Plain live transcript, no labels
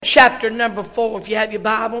chapter number 4, if you have your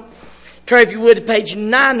Bible. Turn, if you would, to page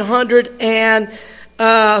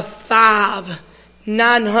 905.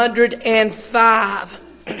 905.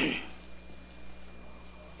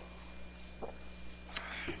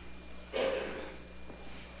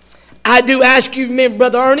 I do ask you to remember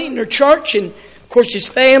Brother Ernie and their church and, of course, his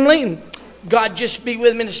family. And God just be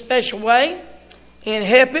with him in a special way and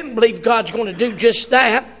help him. Believe God's going to do just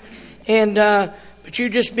that. And but you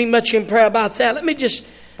just be much in prayer about that. Let me just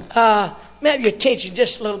have your attention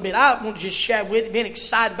just a little bit. I want to just share with you. Been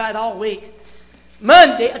excited about it all week.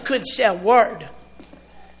 Monday, I couldn't say a word.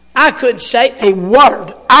 I couldn't say a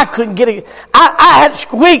word. I couldn't get a... I had a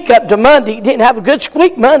squeak up to Monday. Didn't have a good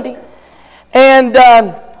squeak Monday. And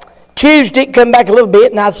Tuesday, come back a little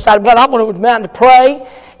bit, and I decided, well, I want to go to the mountain to pray.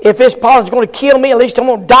 If this pollen's going to kill me, at least I'm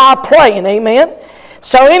going to die praying, amen?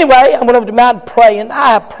 So anyway, I went over to the mountain praying.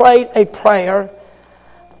 I have prayed a prayer,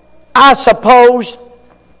 I suppose,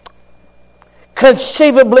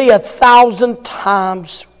 conceivably 1,000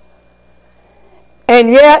 times. And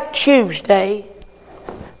yet, Tuesday,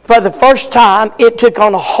 for the first time, it took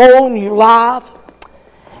on a whole new life.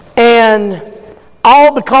 And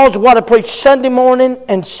all because of what I preached Sunday morning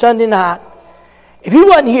and Sunday night. If you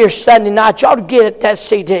wasn't here Sunday night, you ought to get it, that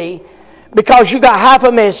CD, because you got half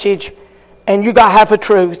a message and you got half a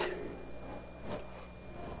truth.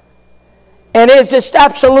 And it's just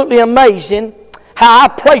absolutely amazing how I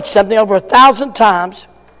preached something over 1,000 times,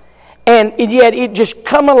 and yet it just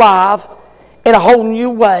come alive in a whole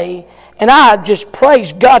new way. And I just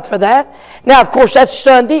praise God for that. Now, of course, that's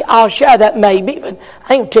Sunday. I'll share that maybe, but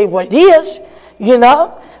I ain't going to tell you what it is. You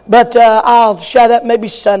know, but I'll share that maybe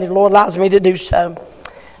Sunday. The Lord allows me to do so.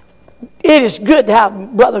 It is good to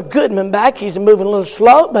have Brother Goodman back. He's moving a little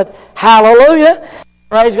slow, but hallelujah.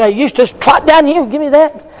 Praise God. You used to trot down here and give me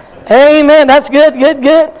that. Amen. That's good, good,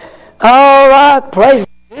 good. All right. Praise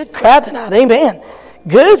God. Good crowd tonight. Amen.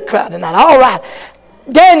 Good crowd tonight. All right.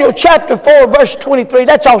 Daniel chapter 4, verse 23.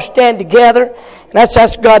 Let's all stand together. And let's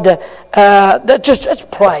ask God to, let's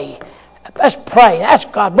pray. Let's pray. Ask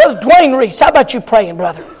God. Brother Dwayne Reese, how about you praying,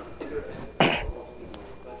 brother?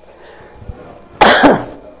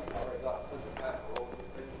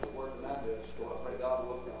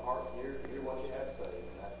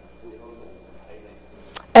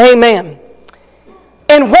 Amen.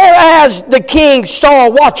 And whereas the king saw a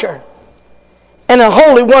watcher and a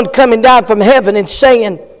holy one coming down from heaven and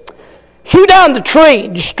saying, hew down the tree,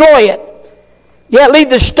 destroy it, yet leave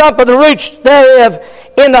the stump of the roots thereof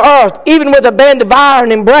in the earth, even with a band of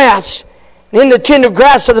iron and brass, and in the tender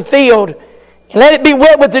grass of the field, and let it be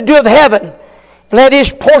wet with the dew of heaven, and let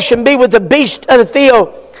his portion be with the beast of the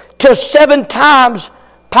field, till 7 times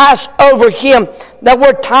pass over him. That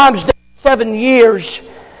word times, 7 years.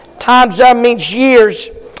 Times there means years.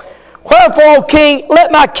 Wherefore, O king,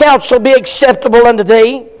 let my counsel be acceptable unto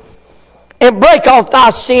thee, and break off thy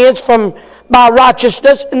sins from by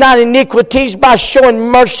righteousness, and thine iniquities by showing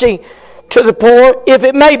mercy to the poor, if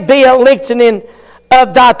it may be a lengthening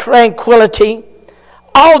of thy tranquility.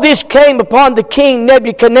 All this came upon the king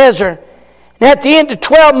Nebuchadnezzar. And at the end of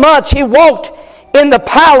 12 months, he walked in the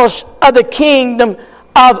palace of the kingdom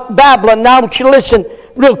of Babylon. Now I want you to listen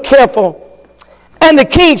real careful. And the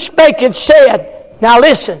king spake and said, now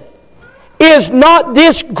listen, is not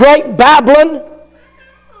this great Babylon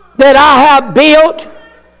that I have built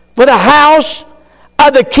with a house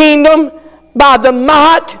of the kingdom by the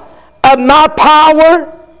might of my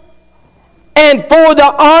power and for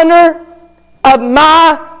the honor of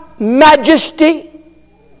my majesty?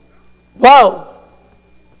 Whoa.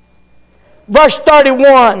 Verse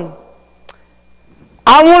 31.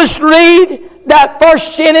 I want us to read that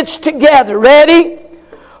first sentence together. Ready?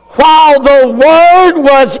 While the word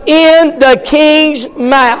was in the king's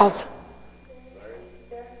mouth.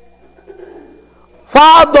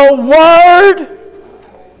 While the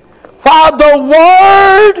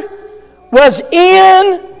word was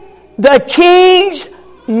in the king's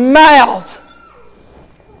mouth,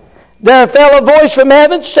 there fell a voice from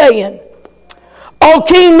heaven saying, O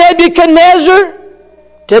King Nebuchadnezzar,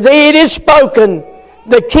 to thee it is spoken,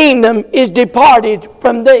 the kingdom is departed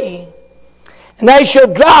from thee. And they shall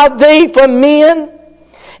drive thee from men,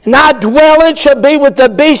 and thy dwelling shall be with the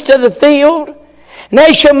beasts of the field, and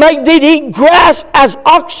they shall make thee to eat grass as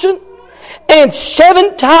oxen, and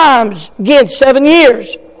 7 times, again 7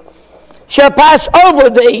 years, shall pass over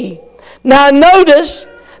thee. Now notice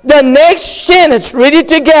the next sentence, read it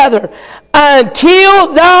together.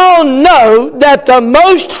 Until thou know that the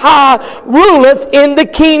Most High ruleth in the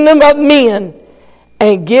kingdom of men,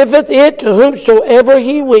 and giveth it to whomsoever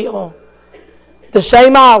he will. The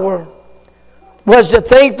same hour was the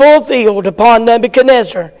thing fulfilled upon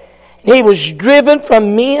Nebuchadnezzar. He was driven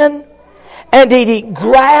from men, and did eat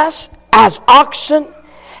grass as oxen,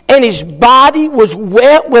 and his body was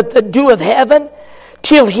wet with the dew of heaven,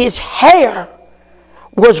 till his hair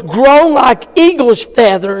was grown like eagle's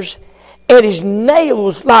feathers, and his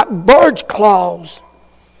nails like bird's claws.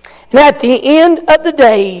 And at the end of the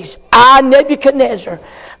days, I, Nebuchadnezzar,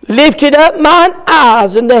 lifted up mine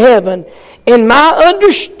eyes into heaven, and my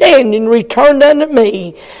understanding returned unto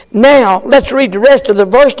me. Now, let's read the rest of the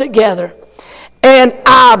verse together. And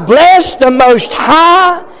I blessed the Most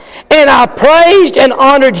High, and I praised and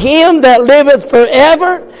honored him that liveth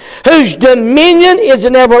forever, whose dominion is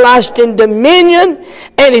an everlasting dominion,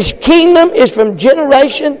 and his kingdom is from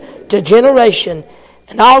generation to generation.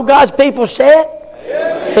 And all God's people said,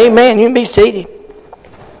 Amen. Amen. You can be seated.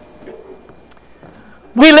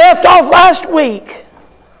 We left off last week.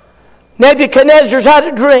 Nebuchadnezzar's had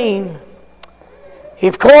a dream.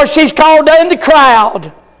 Of course, he's called down the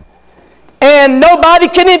crowd, and nobody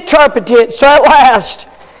can interpret it. So at last,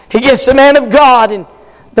 he gets the man of God, and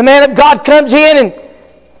the man of God comes in,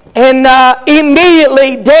 and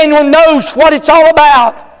immediately Daniel knows what it's all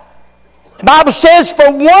about. The Bible says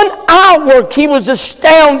for 1 hour he was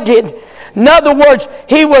astounded. In other words,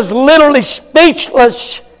 he was literally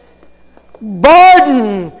speechless,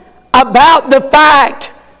 burdened about the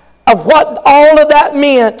fact of what all of that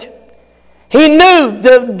meant. He knew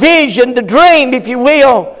the vision, the dream, if you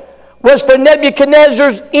will, was for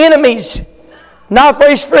Nebuchadnezzar's enemies, not for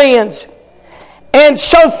his friends. And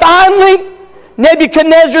so finally,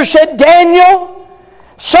 Nebuchadnezzar said, Daniel,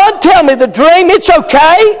 son, tell me the dream. It's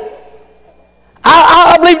okay.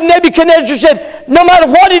 I believe Nebuchadnezzar said, no matter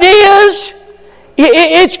what it is,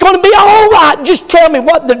 it's going to be all right. Just tell me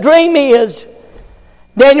what the dream is.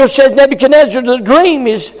 Daniel says, Nebuchadnezzar, the dream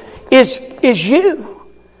is you.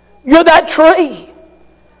 You're that tree.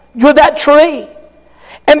 You're that tree.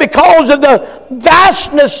 And because of the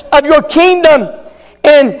vastness of your kingdom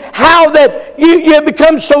and how that you have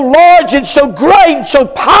become so large and so great and so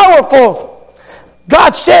powerful,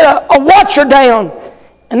 God set a watcher down.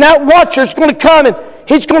 And that watcher's going to come and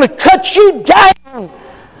he's going to cut you down,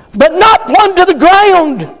 but not plumb to the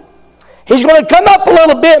ground. He's going to come up a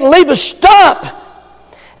little bit and leave a stump.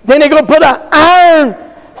 Then they're going to put an iron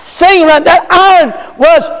thing around. That iron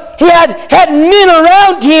was, he had men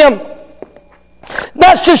around him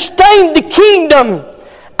that sustained the kingdom.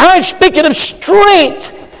 I'm speaking of strength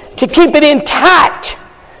to keep it intact,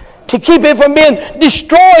 to keep it from being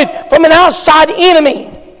destroyed from an outside enemy.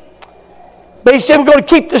 But he said, we're going to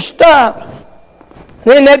keep the stump. And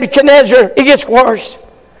then Nebuchadnezzar, it gets worse.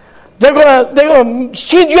 They're going to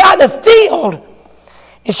send you out in the field.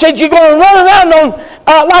 He said, you're going to run around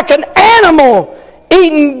on like an animal,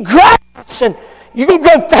 eating grass, and you're going to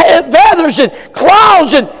grow feathers and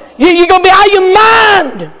claws, and you're going to be out of your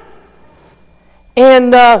mind.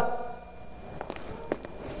 And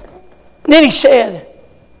then he said,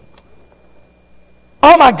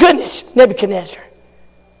 oh my goodness, Nebuchadnezzar,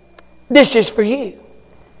 this is for you.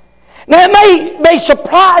 Now it may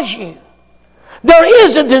surprise you. There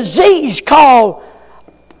is a disease called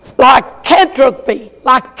lycanthropy.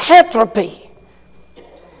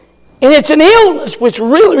 And it's an illness which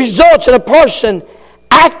really results in a person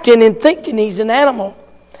acting and thinking he's an animal.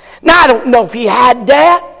 Now I don't know if he had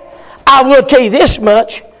that. I will tell you this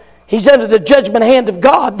much. He's under the judgment hand of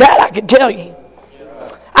God. That I can tell you.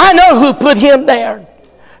 I know who put him there.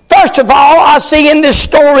 First of all, I see in this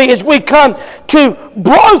story as we come to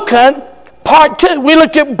broken part 2. We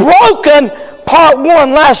looked at broken part 1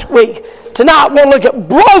 last week. Tonight we'll look at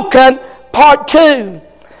broken part 2.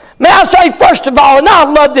 May I say first of all, and I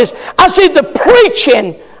love this, I see the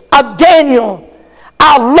preaching of Daniel.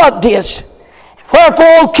 I love this. Wherefore,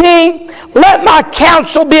 O king, let my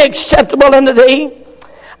counsel be acceptable unto thee.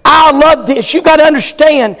 I love this. You've got to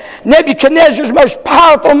understand, Nebuchadnezzar's most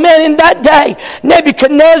powerful man in that day.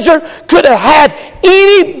 Nebuchadnezzar could have had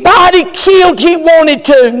anybody killed he wanted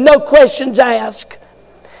to. No questions asked.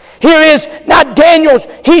 Here is, now Daniel's,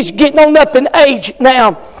 he's getting on up in age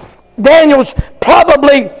now. Daniel's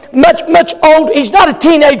probably much older. He's not a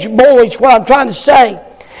teenage boy is what I'm trying to say.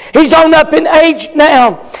 He's on up in age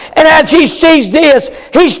now. And as he sees this,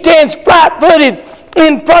 he stands flat-footed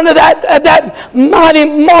in front of that mighty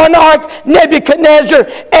monarch Nebuchadnezzar,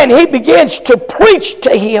 and he begins to preach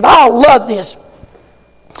to him. I love this.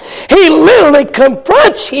 He literally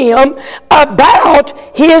confronts him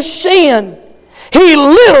about his sin. He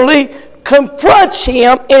literally confronts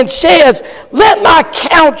him and says, let my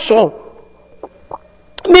counsel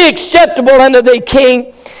be acceptable unto thee,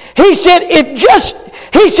 king. He said,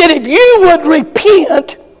 if you would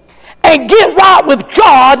repent and get right with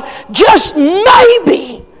God, just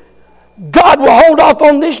maybe God will hold off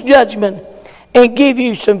on this judgment and give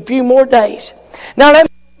you some few more days. Now let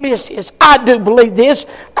me miss this. I do believe this.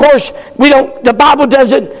 Of course, the Bible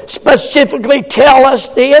doesn't specifically tell us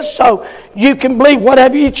this, so you can believe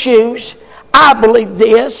whatever you choose. I believe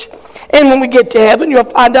this. And when we get to heaven, you'll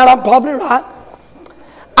find out I'm probably right.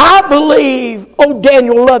 I believe old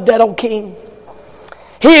Daniel loved that old king.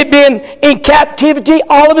 He had been in captivity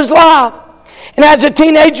all of his life. And as a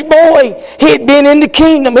teenage boy, he had been in the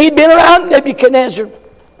kingdom. He'd been around Nebuchadnezzar.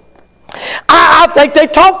 I think they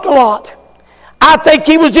talked a lot. I think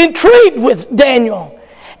he was intrigued with Daniel.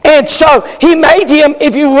 And so he made him,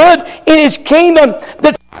 if you would, in his kingdom,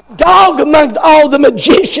 the top dog among all the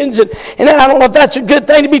magicians. And I don't know if that's a good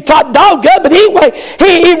thing to be top dog of, but anyway,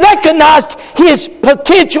 he recognized his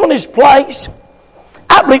potential and his place.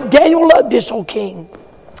 I believe Daniel loved this old king.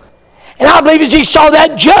 And I believe as he saw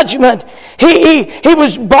that judgment, he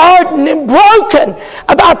was burdened and broken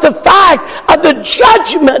about the fact of the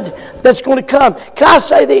judgment that's going to come. Can I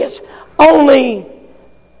say this? Only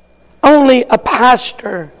a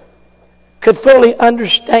pastor could fully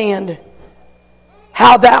understand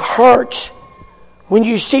how that hurts when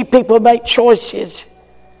you see people make choices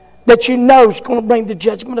that you know is going to bring the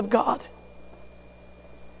judgment of God.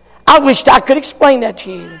 I wished I could explain that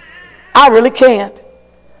to you. I really can't.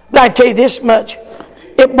 But I tell you this much.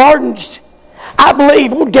 It burdens. I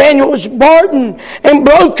believe Daniel was burdened and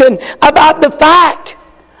broken about the fact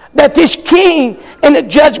that this king and the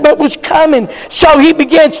judgment was coming. So he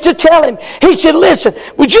begins to tell him. He said, listen,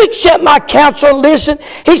 would you accept my counsel and listen?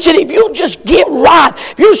 He said, if you'll just get right,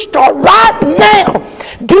 if you start right now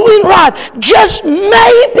doing right, just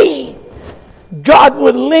maybe God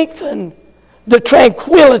would lengthen the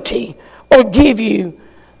tranquility or give you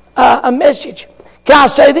a message. Can I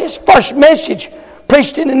say this? First message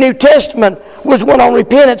preached in the New Testament was one on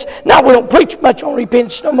repentance. Now we don't preach much on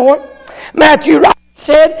repentance no more. Matthew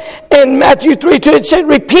said in Matthew 3:2, it said,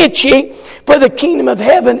 repent ye, for the kingdom of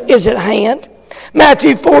heaven is at hand.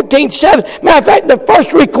 Matthew 14:7. Matter of fact, the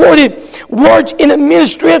first recorded words in the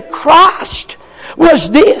ministry of Christ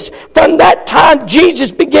was this. From that time,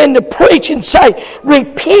 Jesus began to preach and say,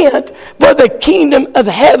 repent, for the kingdom of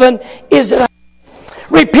heaven is at hand.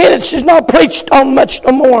 Repentance is not preached on much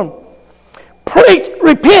no more.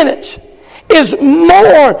 Repentance is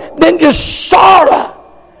more than just sorrow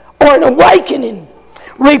or an awakening.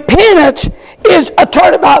 Repentance is a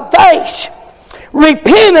turnabout face.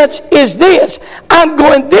 Repentance is this. I'm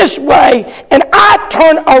going this way and I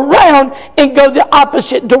turn around and go the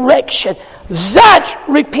opposite direction. That's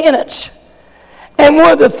repentance. And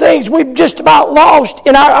one of the things we've just about lost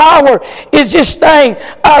in our hour is this thing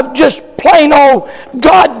of just plain old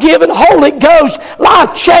God-given Holy Ghost,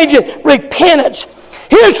 life-changing repentance.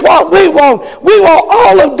 Here's what we want. We want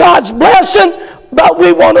all of God's blessing, but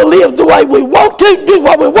we want to live the way we want to, do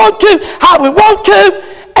what we want to, how we want to,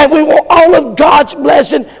 and we want all of God's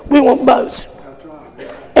blessing. We want both.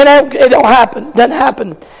 And it don't happen. Doesn't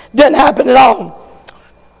happen at all.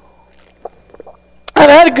 I've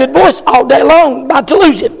had a good voice all day long, about to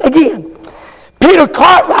lose it again. Peter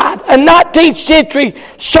Cartwright, a 19th century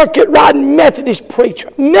circuit riding Methodist preacher.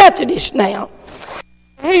 Methodist now.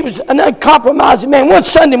 He was an uncompromising man. One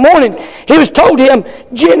Sunday morning, he was told him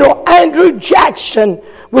General Andrew Jackson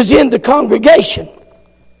was in the congregation.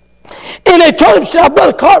 And they told him, said,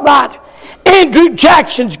 Brother Cartwright, Andrew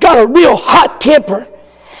Jackson's got a real hot temper.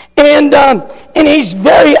 And he's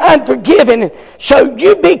very unforgiving. So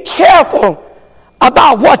you be careful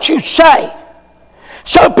about what you say.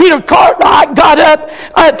 So Peter Cartwright got up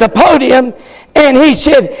at the podium and he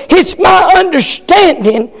said, it's my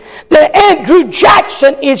understanding that Andrew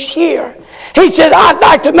Jackson is here. He said, I'd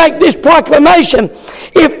like to make this proclamation.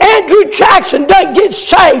 If Andrew Jackson doesn't get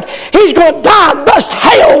saved, he's going to die and bust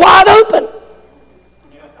hell wide open.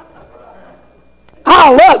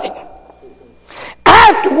 I love it.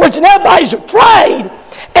 Afterwards, and everybody's afraid,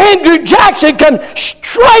 Andrew Jackson comes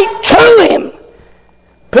straight to him,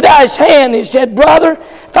 put out his hand and said, brother,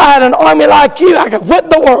 if I had an army like you, I could whip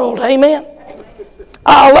the world. Amen.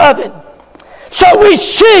 I love it. So we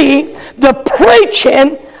see the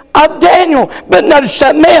preaching of Daniel. But notice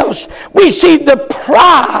something else. We see the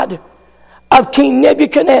pride of King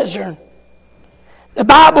Nebuchadnezzar. The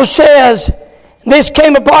Bible says, this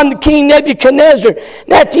came upon the King Nebuchadnezzar,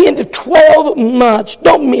 and at the end of 12 months,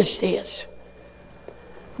 don't miss this,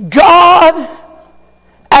 God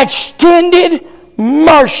extended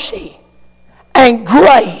mercy and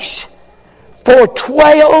grace for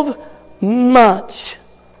 12 months.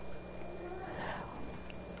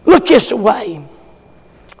 Look this way.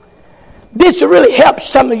 This will really help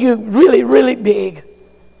some of you really, really big.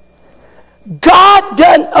 God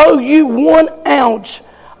doesn't owe you 1 ounce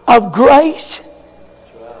of grace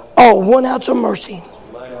or 1 ounce of mercy.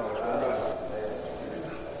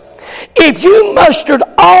 If you mustered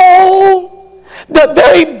all the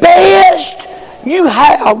very best you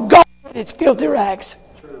have, God is filthy rags.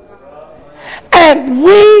 And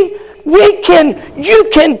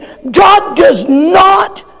God does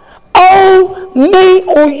not owe me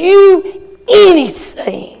or you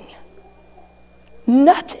anything.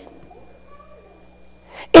 Nothing.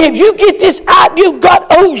 If you get this idea God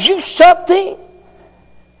owes you something,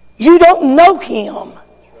 you don't know Him.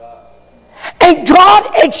 And God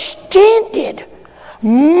extended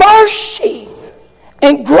mercy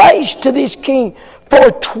and grace to this king for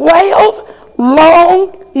 12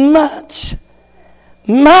 long months.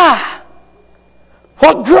 My,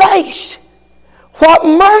 what grace, what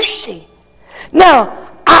mercy. Now,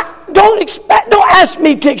 don't ask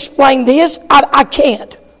me to explain this. I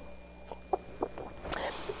can't.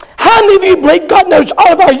 How many of you believe God knows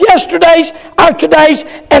all of our yesterdays, our todays,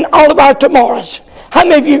 and all of our tomorrows? How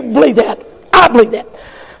many of you believe that? I believe that.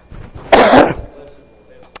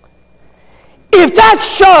 If that's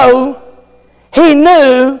so, He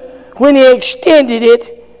knew when He extended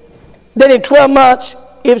it that in 12 months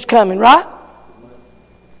it was coming, right?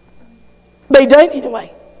 But He did it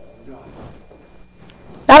anyway.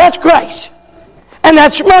 Now that's grace. And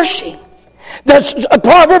that's mercy. The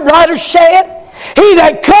proverb writer said, he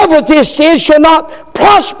that covereth his sins shall not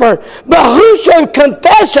prosper, but whoso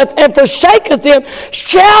confesseth and forsaketh them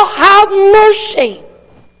shall have mercy.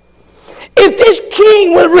 If this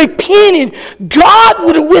king would have repented, God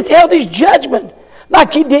would have withheld his judgment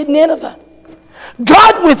like He did Nineveh.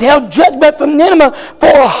 God withheld judgment from Nineveh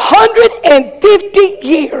for 150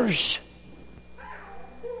 years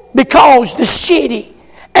because the city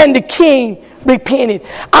and the king repented.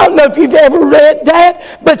 I don't know if you've ever read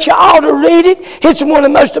that, but you ought to read it. It's one of the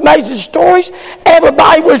most amazing stories.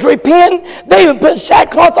 Everybody was repenting. They even put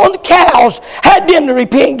sackcloth on the cows, had them to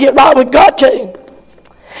repent and get right with God too.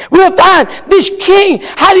 We'll find this king,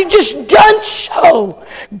 had he just done so,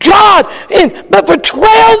 but for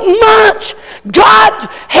 12 months, God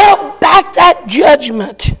held back that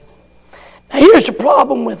judgment. Now here's the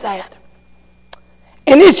problem with that.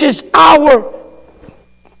 And this is our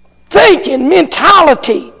thinking,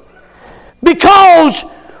 mentality. Because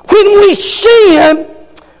when we sin,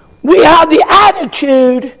 we have the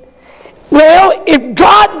attitude, well, if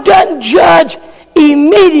God doesn't judge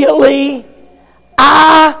immediately,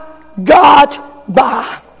 I got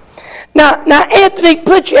by. Now, Anthony,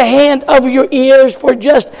 put your hand over your ears for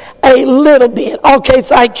just a little bit. Okay,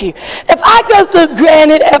 thank you. If I go through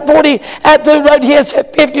Granite at the road here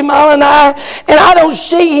at 50 miles an hour, and I don't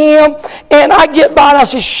see him, and I get by and I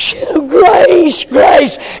say, shoo, grace,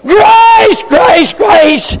 grace, grace, grace,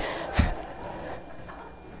 grace.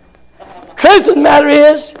 Truth of the matter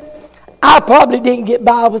is, I probably didn't get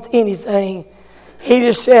by with anything. He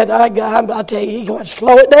just said, I tell you, you're going to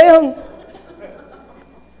slow it down.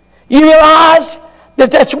 You realize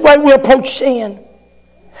that that's the way we approach sin.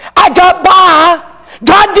 I got by.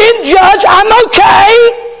 God didn't judge. I'm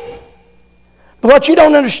okay. But what you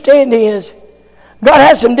don't understand is God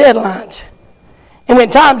has some deadlines. And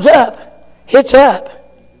when time's up, it's up.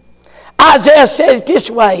 Isaiah said it this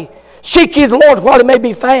way, seek ye the Lord while He may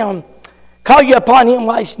be found. Call you upon Him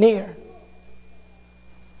while He's near.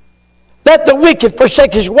 Let the wicked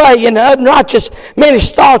forsake his way and the unrighteous man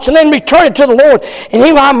his thoughts, and then return to the Lord, and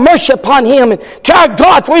He will have mercy upon him. And to our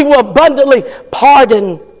God, for He will abundantly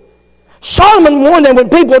pardon. Solomon warned them when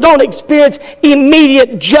people don't experience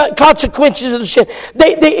immediate consequences of the sin,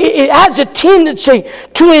 it has a tendency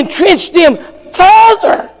to entrench them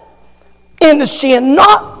further in the sin,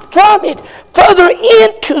 not from it, further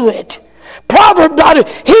into it. Proverb writer,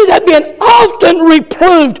 he that been often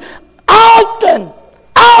reproved, often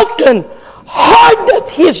hardeneth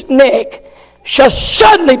his neck, shall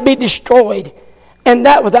suddenly be destroyed, and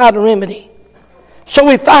that without a remedy. So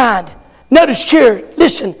we find, notice here,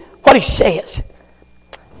 listen what he says.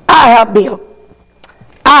 I have built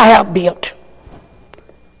by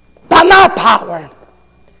my power,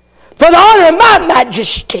 for the honor of my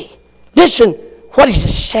majesty. Listen what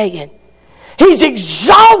he's saying. He's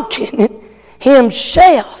exalting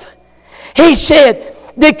himself. He said,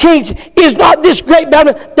 the king is not this great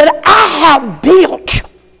Babylon that I have built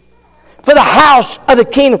for the house of the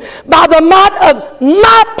kingdom by the might of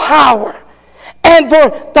my power and for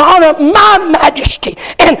the honor of my majesty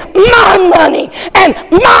and my money and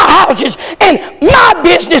my houses and my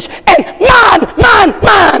business and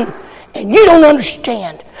mine. And you don't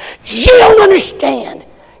understand.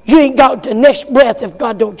 You ain't got the next breath if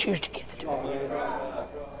God don't choose to give it.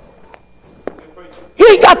 You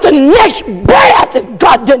ain't got the next breath if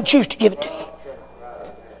God doesn't choose to give it to you.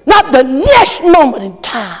 Not the next moment in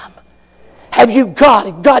time have you got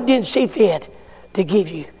if God didn't see fit to give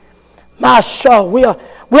you. My soul, we ought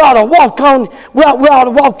to walk on. We ought to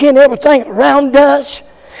walk in everything around us.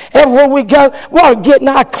 Everywhere we go, we ought to get in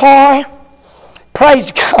our car.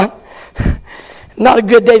 Praise God. Not a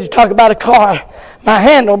good day to talk about a car. My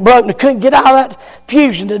handle broke and I couldn't get out of that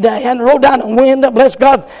fusion today. I had to roll down the window. Bless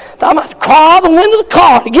God. I'm about to crawl out the window of the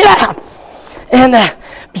car to get out. And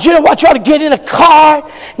but you know what? You ought to get in a car.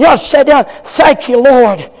 You ought to sit down. Thank you,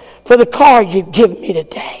 Lord, for the car you've given me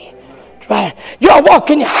today. Right. Y'all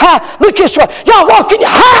walk in your house. Look this way. Y'all walk in your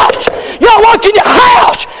house. Y'all walk in your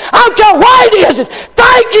house. I don't care what it is.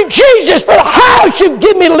 Thank you, Jesus, for the house you've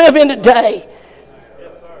given me to live in today.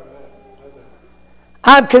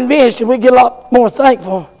 I'm convinced if we get a lot more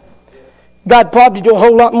thankful, God probably do a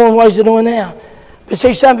whole lot more in ways than doing now. But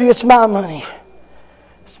see, some of you, it's my money.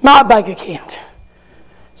 It's my bank account.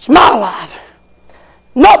 It's my life.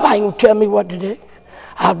 Nobody will tell me what to do.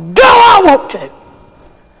 I'll do what I want to.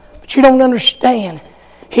 But you don't understand.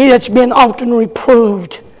 He that's been often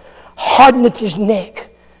reproved hardeneth his neck.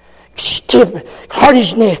 Stiff, harden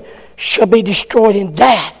his neck shall be destroyed in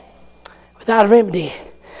that without a remedy.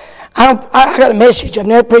 I got a message. I've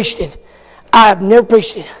never preached it. I've never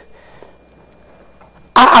preached it.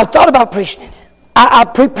 I thought about preaching it. I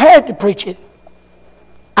prepared to preach it.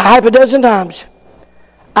 I have a dozen times.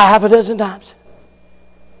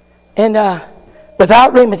 And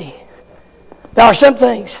without remedy. There are some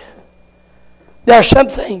things that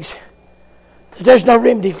there's no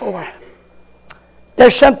remedy for.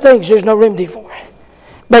 There's some things there's no remedy for.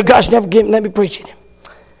 But God's never given. Let me preach it.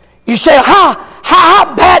 You say,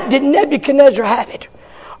 how bad did Nebuchadnezzar have it?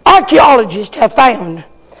 Archaeologists have found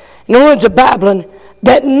in the ruins of Babylon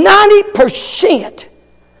that 90%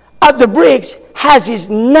 of the bricks has his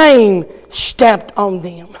name stamped on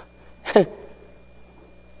them.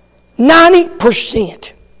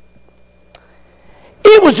 90%.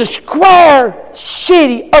 It was a square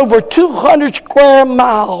city over 200 square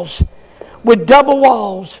miles with double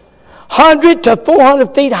walls, 100 to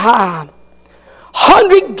 400 feet high.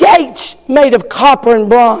 100 gates made of copper and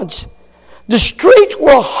bronze. The streets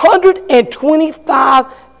were 125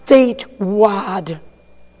 feet wide.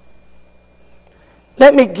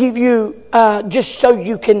 Let me give you, just so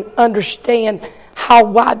you can understand how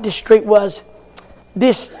wide the street was.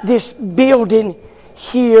 This building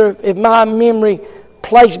here, if my memory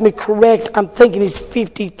plays me correct, I'm thinking it's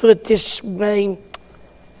 50 foot this way.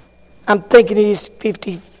 I'm thinking it is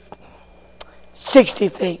 60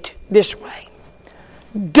 feet this way.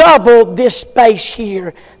 Double this space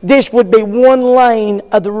here. This would be one lane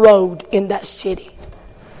of the road in that city.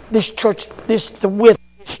 This church, the width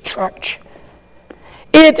of this church.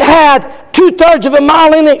 It had 2/3 of a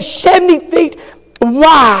mile in it, 70 feet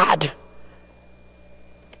wide.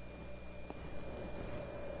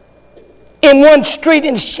 In one street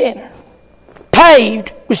in the center,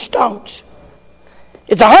 paved with stones.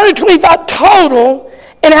 It's 125 total,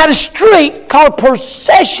 and it had a street called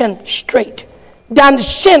Procession Street down the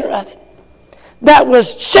center of it. That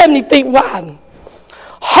was 70 feet wide.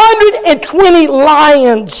 120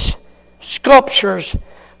 lions, sculptures,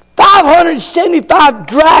 575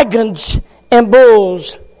 dragons and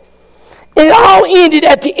bulls. And it all ended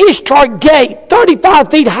at the Ishtar Gate, 35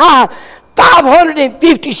 feet high,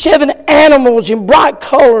 557 animals in bright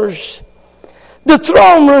colors. The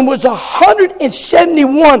throne room was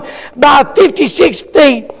 171 by 56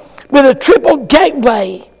 feet with a triple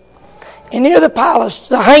gateway. And near the palace,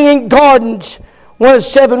 the Hanging Gardens, one of the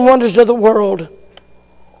 7 wonders of the world.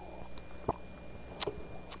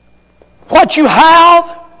 What you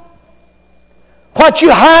have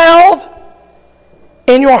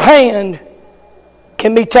in your hand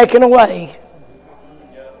can be taken away.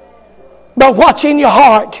 But what's in your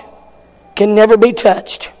heart can never be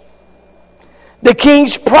touched. The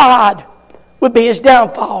king's pride would be his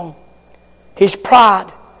downfall. His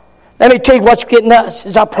pride. Let me tell you what's getting us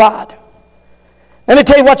is our pride. Let me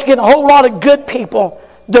tell you what's getting a whole lot of good people,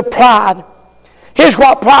 their pride. Here's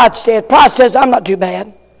what pride said. Pride says, I'm not too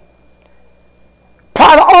bad.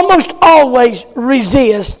 Pride almost always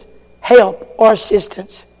resists help or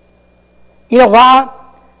assistance. You know why?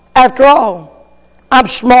 After all, I'm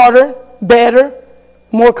smarter, better,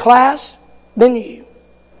 more class than you.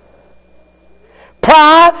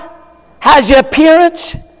 Pride has the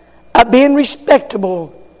appearance of being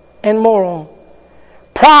respectable and moral.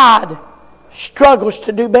 Pride struggles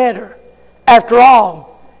to do better. After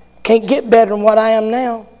all, can't get better than what I am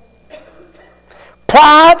now.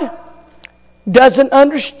 Pride doesn't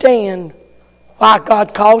understand why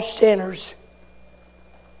God calls sinners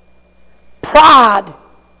pride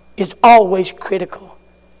is always critical.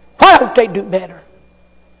 Why don't they do better?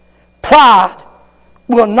 Pride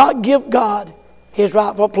will not give God His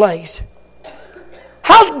rightful place.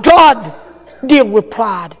 How's God deal with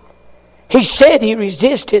pride? He said He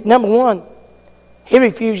resisted. Number one, He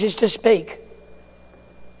refuses to speak.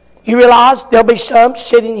 You realize there'll be some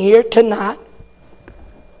sitting here tonight.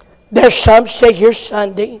 There's some sit here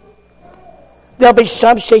Sunday. There'll be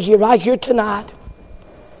some sit here right here tonight.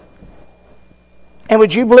 And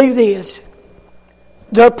would you believe this?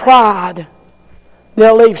 Their pride,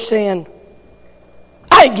 they'll leave saying,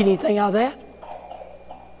 I didn't get anything out of that.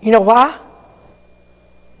 You know why?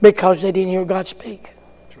 Because they didn't hear God speak.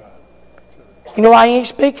 You know why He ain't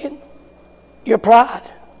speaking? Your pride.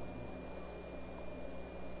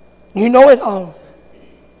 You know it all.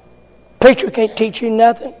 Preacher can't teach you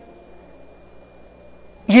nothing.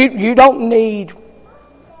 You don't need.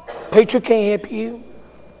 Preacher can't help you.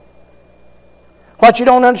 What you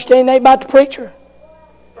don't understand ain't about the preacher.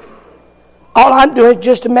 All I'm doing is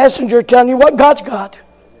just a messenger telling you what God's got.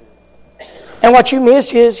 And what you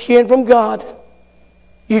miss is hearing from God.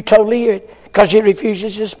 You totally hear it because He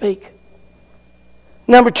refuses to speak.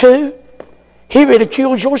 Number two, He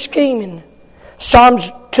ridicules your scheming.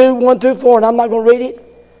 Psalms 2, 1 through 4, and I'm not going to read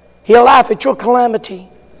it. He'll laugh at your calamity.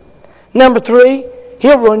 Number three,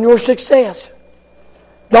 He'll ruin your success.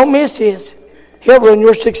 Don't miss this. He'll ruin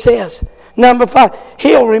your success. Number five,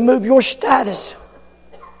 He'll remove your status.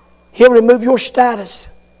 He'll remove your status.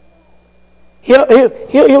 He'll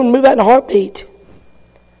remove that in a heartbeat.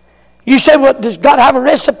 You say, well, does God have a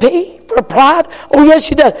recipe for pride? Oh, yes,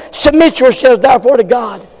 He does. Submit yourselves, therefore, to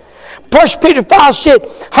God. 1 Peter 5 said,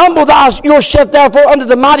 humble yourself, therefore, under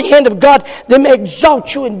the mighty hand of God, that may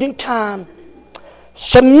exalt you in due time.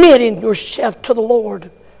 Submitting yourself to the Lord.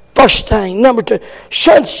 First thing. Number two,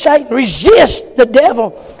 shun Satan. Resist the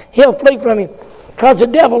devil. He'll flee from him. Because the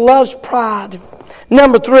devil loves pride.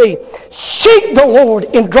 Number three, seek the Lord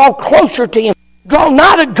and draw closer to Him. Draw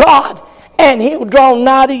nigh to God, and He'll draw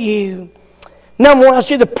nigh to you. Number one, I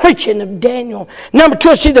see the preaching of Daniel. Number two,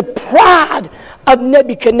 I see the pride of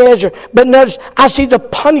Nebuchadnezzar. But notice, I see the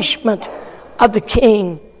punishment of the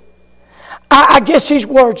king. I guess these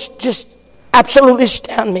words just absolutely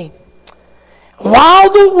astound me. While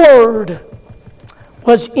the word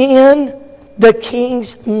was in the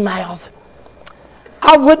king's mouth,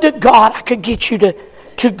 I would to God I could get you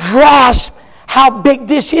to grasp how big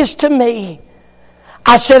this is to me.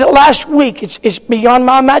 I said it last week. It's beyond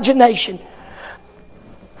my imagination.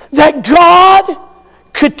 That God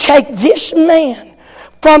could take this man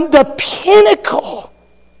from the pinnacle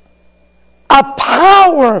of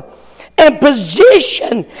power and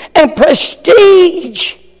position and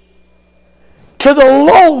prestige to the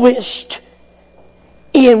lowest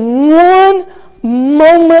in one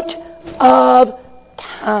moment of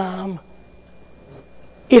time.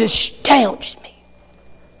 It astounds me.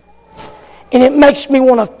 And it makes me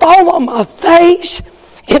want to fall on my face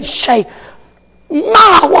and say,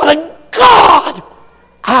 my, what a God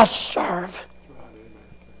I serve.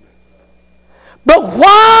 But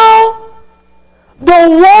while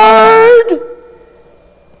the word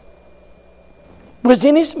was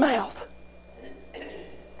in his mouth,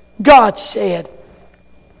 God said,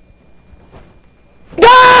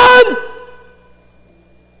 God,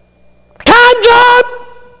 time's up.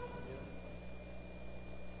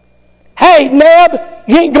 Hey, Neb,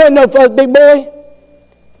 you ain't going no further, big boy.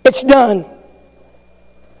 It's done.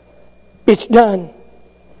 It's done.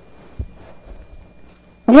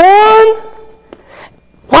 One,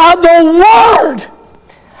 while the word,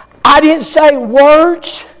 I didn't say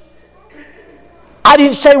words. I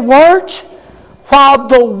didn't say words. While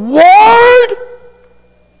the word,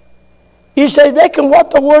 you say, reckon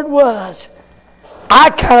what the word was. I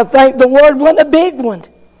kind of think the word wasn't a big one.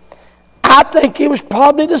 I think it was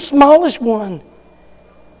probably the smallest one.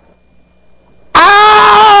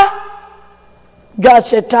 God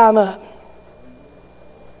said, time up.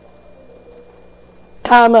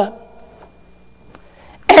 Time up.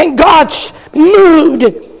 And God moved.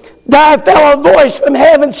 There fell a voice from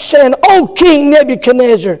heaven saying, O King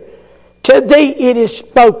Nebuchadnezzar, to thee it is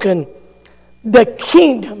spoken, the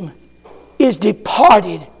kingdom is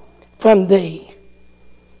departed from thee,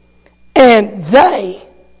 and they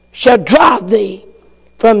shall drive thee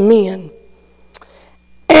from men.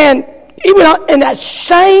 And even in that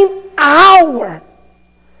same hour,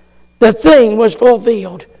 the thing was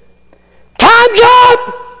fulfilled. Time's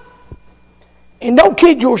up! And don't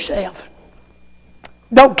kid yourself.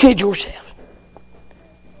 Don't kid yourself.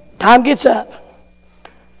 Time gets up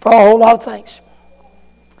for a whole lot of things.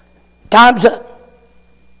 Time's up.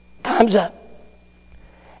 Time's up.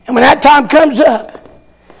 And when that time comes up,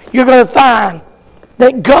 you're going to find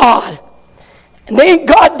that God, and then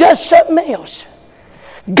God does something else.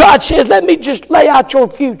 God says, let me just lay out your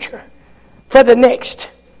future for the next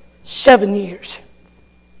 7 years.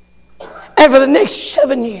 And for the next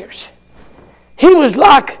 7 years, he was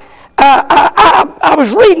like, I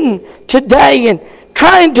was reading today and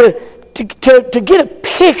trying to get a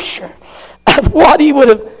picture of what he would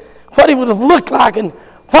have looked like, and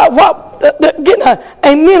getting a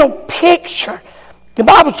mental picture. The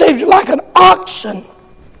Bible says he was like an oxen.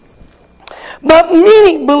 But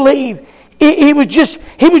many believe he was just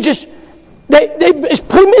they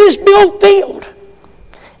put him in this built field,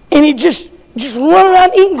 and he just run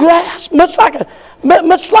around eating grass, much like a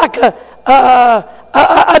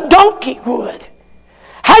donkey would.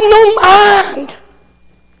 Had no mind.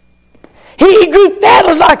 He grew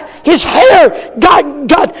feathers, like his hair got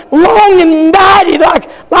long and mighty, like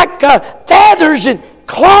feathers and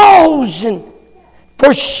claws, and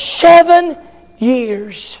for 7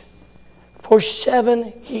 years. For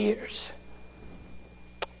 7 years.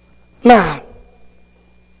 My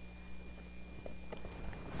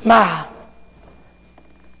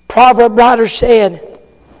proverb writer said,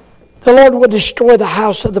 the Lord will destroy the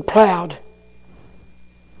house of the proud,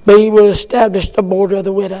 but he will establish the border of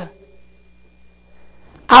the widow.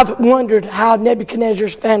 I've wondered how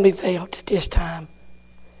Nebuchadnezzar's family felt at this time.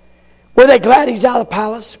 Were they glad he's out of the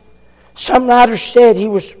palace? Some writers said he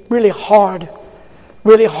was really hard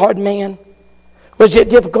man. Was he a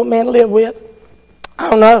difficult man to live with? I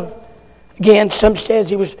don't know. Again, some says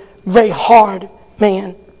he was a very hard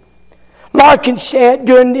man. Larkin said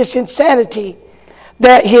during this insanity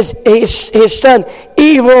that his son,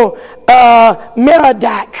 Evil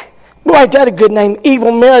Merodach, boy, ain't that a good name,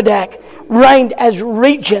 Evil Merodach, reigned as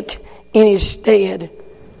regent in his stead.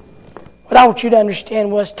 What I want you to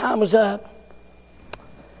understand was time was up.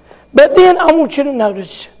 But then I want you to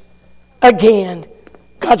notice, again,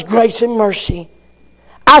 God's grace and mercy.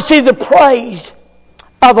 I see the praise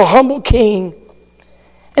of a humble king.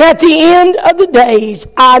 And at the end of the days,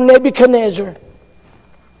 I, Nebuchadnezzar,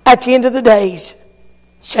 at the end of the days,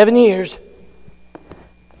 7 years,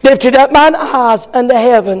 lifted up mine eyes unto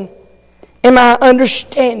heaven, and my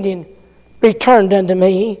understanding returned unto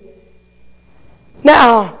me.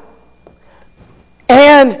 Now,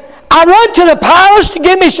 and I run to the palace to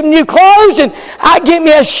get me some new clothes, and I get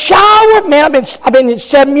me a shower. Man, I've been in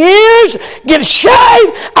 7 years. Get a shave.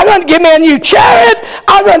 I run to get me a new chariot.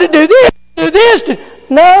 I run to do this.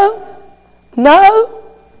 No.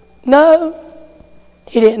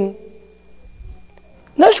 He didn't.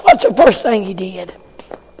 Notice what's the first thing he did.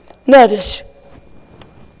 Notice.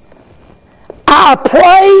 I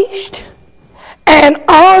praised and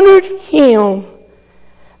honored him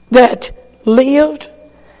that lived.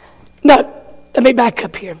 No, let me back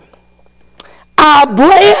up here. I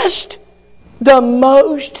blessed the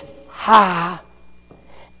Most High,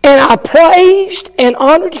 and I praised and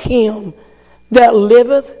honored him that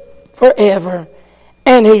liveth forever,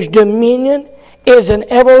 and whose dominion is an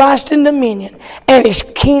everlasting dominion, and his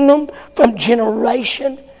kingdom from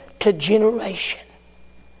generation to generation.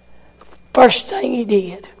 First thing he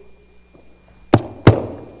did.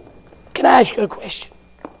 Can I ask you a question?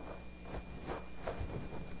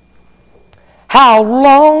 How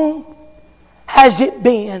long has it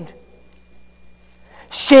been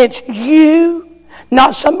since you,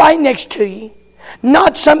 not somebody next to you,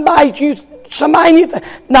 not somebody you,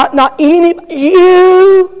 not any,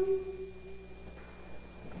 you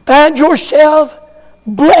found yourself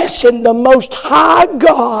blessing the Most High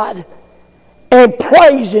God and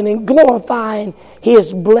praising and glorifying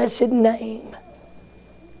his blessed name?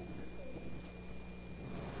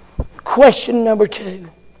 Question number 2.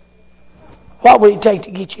 What would it take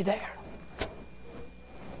to get you there?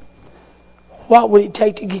 What would it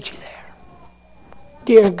take to get you there?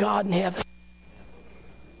 Dear God in heaven,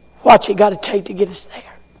 what's it got to take to get us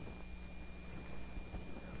there?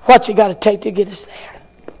 What's it got to take to get us there?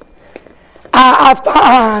 I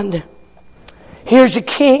find here's a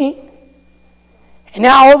king, and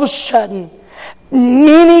now all of a sudden,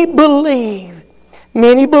 many believe,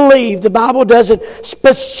 the Bible doesn't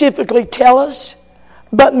specifically tell us,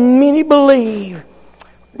 but many believe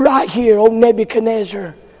right here, old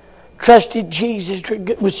Nebuchadnezzar trusted Jesus,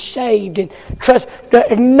 was saved, and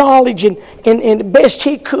acknowledged, and the best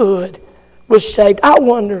he could was saved. I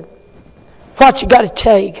wonder what's it got to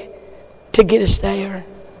take to get us there.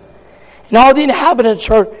 And all the inhabitants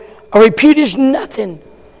are reputed as nothing,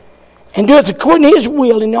 and doeth according to his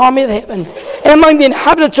will in the army of heaven, and among the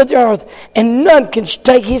inhabitants of the earth, and none can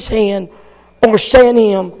stay his hand or say unto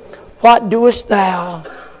him, what doest thou?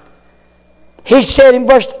 He said in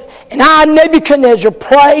verse, and I, Nebuchadnezzar,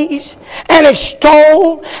 praise and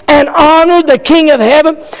extol and honor the King of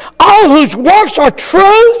heaven, all whose works are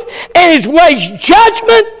truth and his ways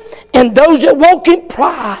judgment, and those that walk in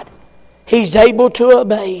pride he's able to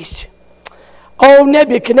abase. Oh,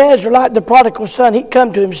 Nebuchadnezzar, like the prodigal son, he'd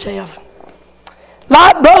come to himself.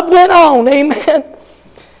 Light bulb went on, amen.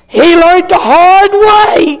 He learned the hard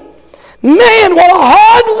way. Man, what a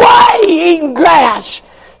hard way, eating grass.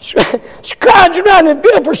 Scrounging around in the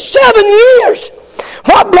field for 7 years.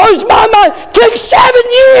 What blows my mind, took 7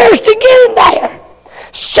 years to get in there.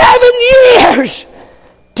 7 years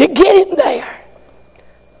to get in there.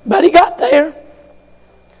 But he got there.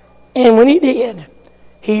 And when he did,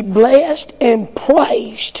 he blessed and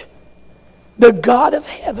praised the God of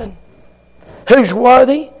heaven, who's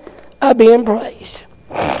worthy of being praised.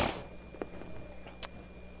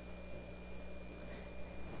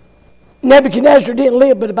 Nebuchadnezzar didn't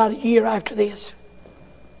live but about a year after this.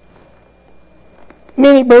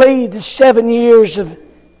 Many believe the 7 years of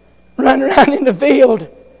running around in the field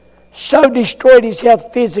so destroyed his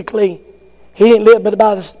health physically, he didn't live but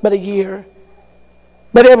about a year.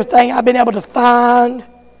 But everything I've been able to find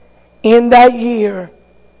in that year,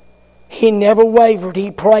 he never wavered.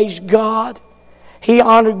 He praised God. He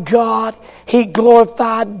honored God. He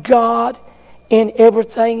glorified God in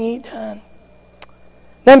everything he done.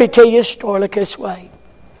 Let me tell you a story. Look this way.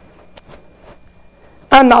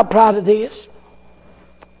 I'm not proud of this.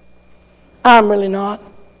 I'm really not.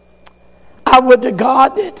 I would to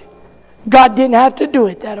God that God didn't have to do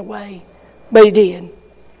it that way, but he did.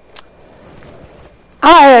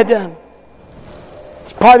 I had,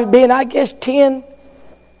 it's probably been, I guess, 10,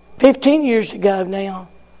 15 years ago now.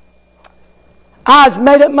 I was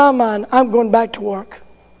made up my mind, I'm going back to work.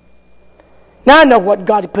 Now I know what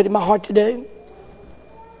God had put in my heart to do.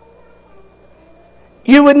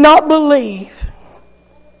 You would not believe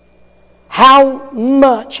how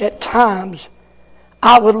much at times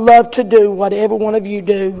I would love to do what every one of you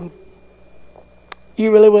do.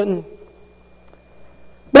 You really wouldn't.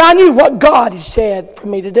 But I knew what God had said for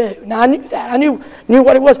me to do. Now I knew that. I knew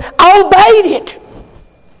what it was. I obeyed it.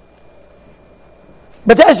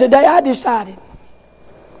 But that's the day I decided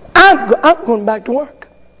I'm going back to work.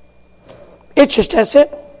 It's just that's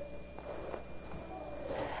it.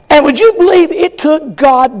 And would you believe it took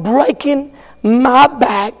God breaking my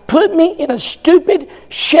back, put me in a stupid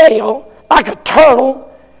shell like a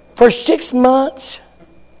turtle for 6 months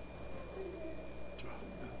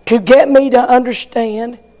to get me to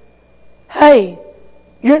understand, hey,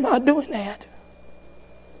 you're not doing that.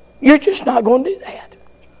 You're just not going to do that.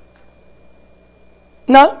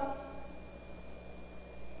 No.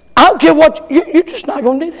 I don't care what, you're just not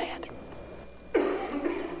going to do that.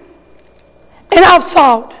 And I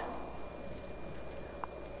thought,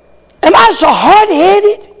 am I so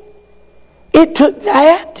hard-headed? It took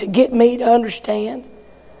that to get me to understand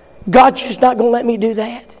God's just not going to let me do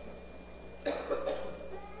that.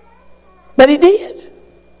 But he did.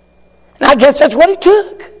 And I guess that's what he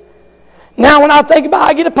took. Now when I think about it,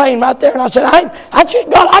 I get a pain right there. And I said,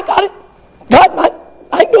 God, I got it. God,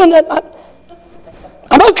 I ain't doing that.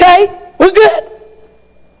 I'm okay. We're good.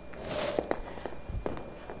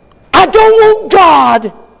 I don't want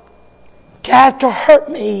God to have to hurt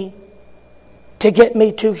me to get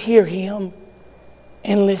me to hear him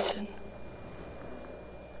and listen.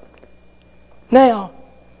 Now,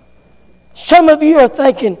 some of you are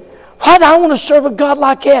thinking, why do I want to serve a God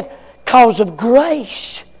like that? Because of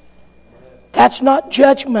grace. That's not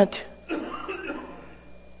judgment.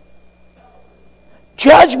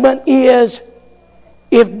 Judgment is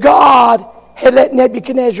if God had let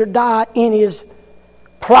Nebuchadnezzar die in his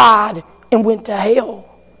pride and went to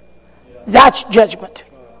hell. That's judgment.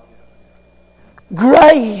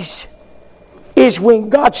 Grace is when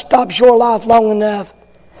God stops your life long enough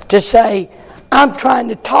to say, I'm trying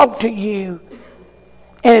to talk to you,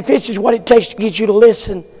 and if this is what it takes to get you to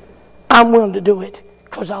listen, I'm willing to do it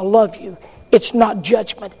because I love you. It's not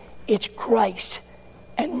judgment. It's grace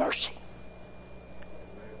and mercy.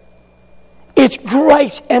 It's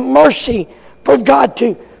grace and mercy for God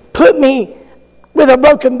to put me with a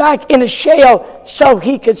broken back in a shell so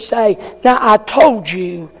he could say, now I told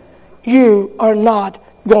you, you are not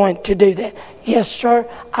going to do that. Yes, sir,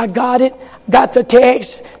 I got it. Got the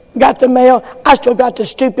text, got the mail. I still got the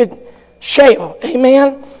stupid shell.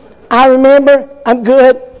 Amen? I remember. I'm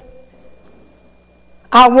good.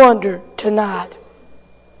 I wonder tonight.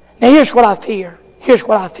 Now here's what I fear. Here's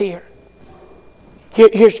what I fear.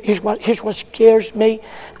 Here's what scares me.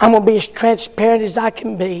 I'm going to be as transparent as I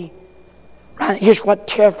can be. Right? Here's what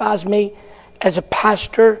terrifies me as a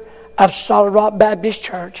pastor of Solid Rock Baptist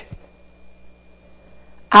Church.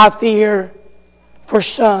 I fear for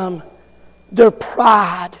some, their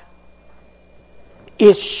pride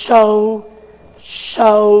is so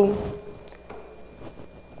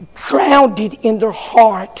drowned in their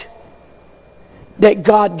heart that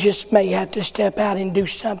God just may have to step out and do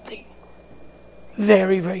something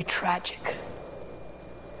very, very tragic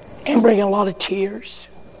and bring a lot of tears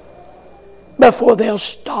before they'll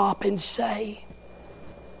stop and say,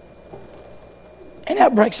 and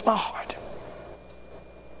that breaks my heart.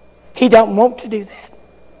 He don't want to do that.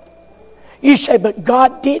 You say, but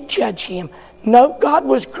God did judge him. No, God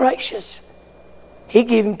was gracious. He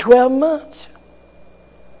gave him 12 months.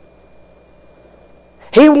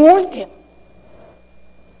 He warned him.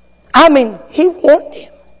 He warned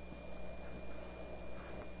him.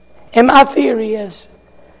 And my theory is,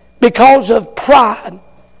 because of pride,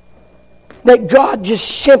 that God just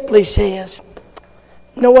simply says,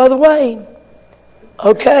 no other way.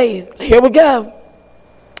 Okay, here we go.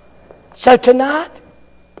 So tonight,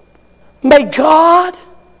 may God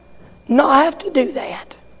not have to do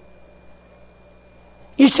that.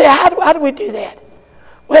 You say, how do we do that?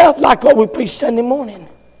 Well, like what we preach Sunday morning,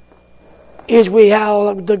 is we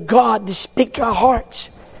allow the God to speak to our hearts.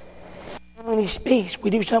 And when He speaks, we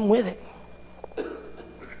do something with it. We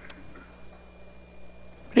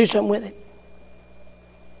do something with it.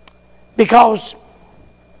 Because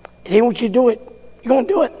if He wants you to do it, you're going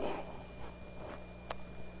to do it.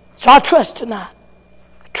 So I trust tonight.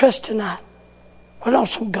 What an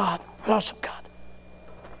awesome God. What an awesome God.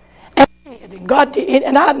 And God did,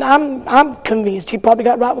 and I'm convinced He probably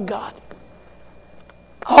got right with God.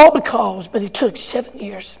 All because, but it took 7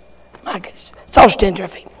 years. My goodness. Let's all stand to our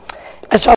feet.